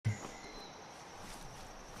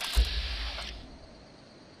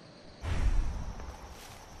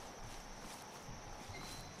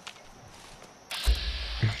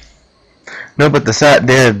No, but the site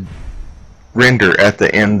did render at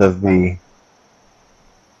the end of the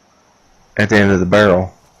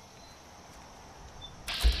barrel,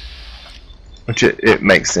 which it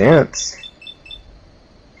makes sense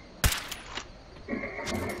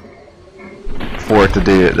for it to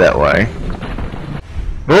do it that way.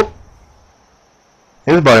 Whoop!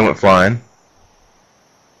 His body went flying.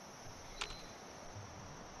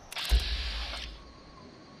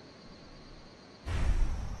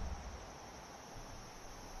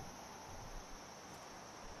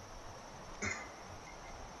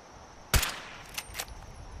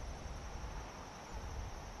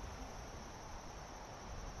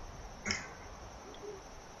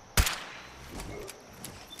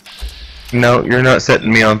 No, you're not setting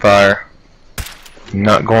me on fire. I'm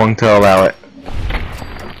not going to allow it.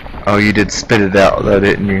 Oh, you did spit it out though,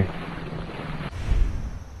 didn't you?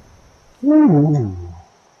 Ooh.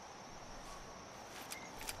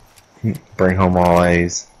 Bring home all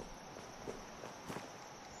A's.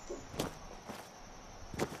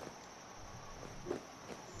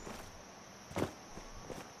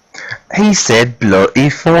 He said bloody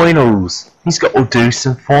finals. He's got to do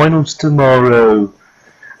some finals tomorrow.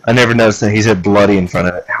 I never noticed that he said bloody in front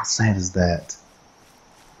of it. How sad is that?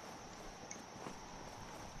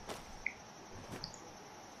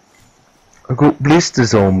 I got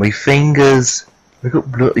blisters on my fingers. I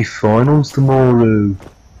got bloody finals tomorrow.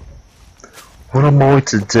 What am I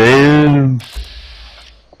to do?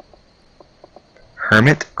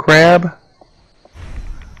 Hermit crab?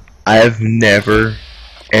 I've never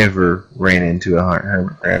ever ran into a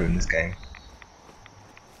hermit crab in this game.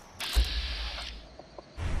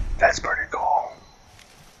 That's pretty cool.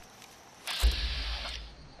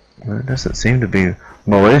 Well, it doesn't seem to be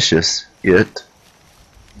malicious yet.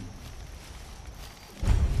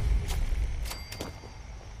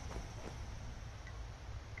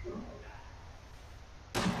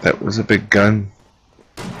 That was a big gun.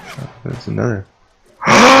 There's another.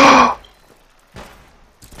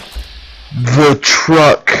 The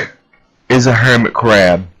truck is a hermit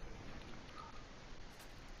crab.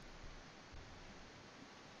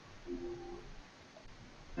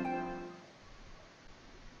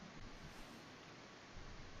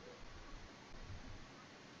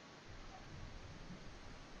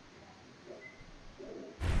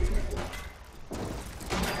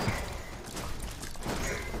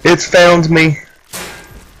 It's found me.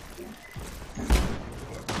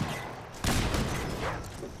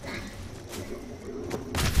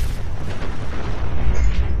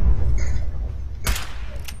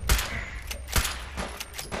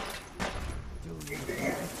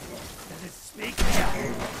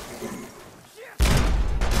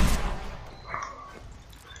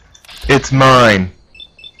 It's mine.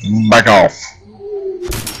 Back off.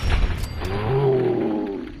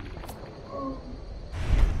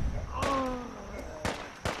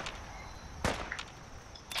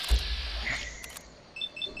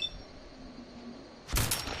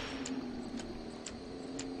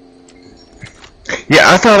 Yeah,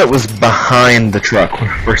 I thought it was behind the truck when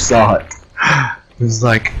I first saw it. It was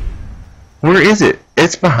like, where is it?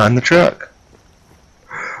 It's behind the truck.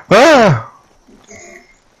 Ah!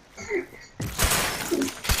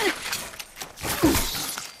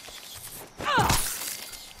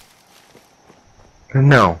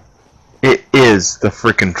 No, it is the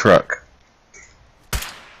frickin' truck.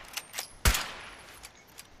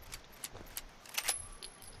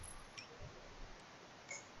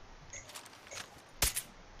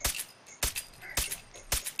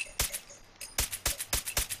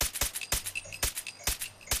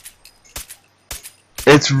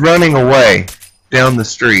 It's running away down the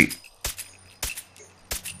street.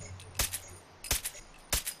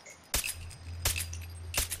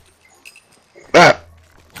 Ah!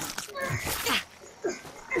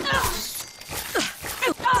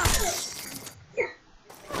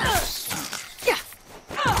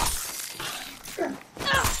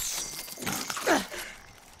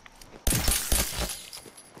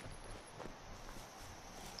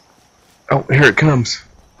 Oh, here it comes.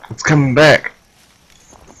 It's coming back.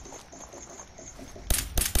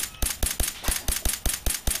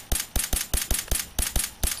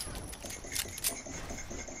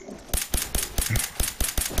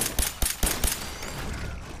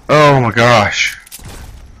 Oh my gosh.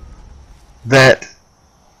 That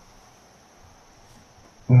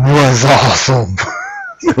was awesome.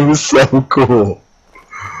 It was so cool.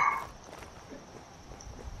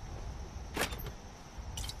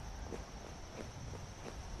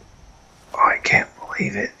 Oh, I can't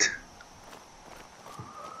believe it.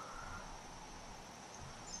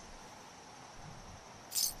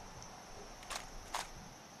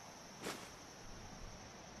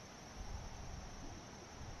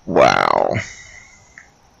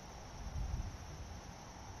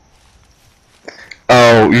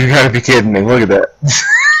 Oh, you gotta be kidding me. Look at that.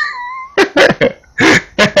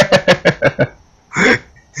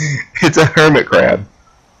 It's a hermit crab.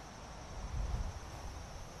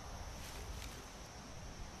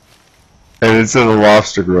 And it's in a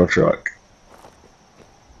lobster grill truck.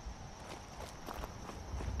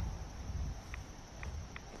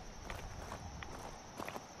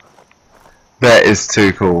 That is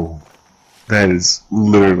too cool. That is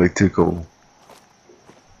literally too cool.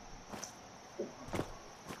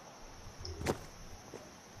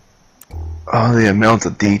 Oh, the amount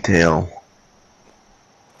of detail.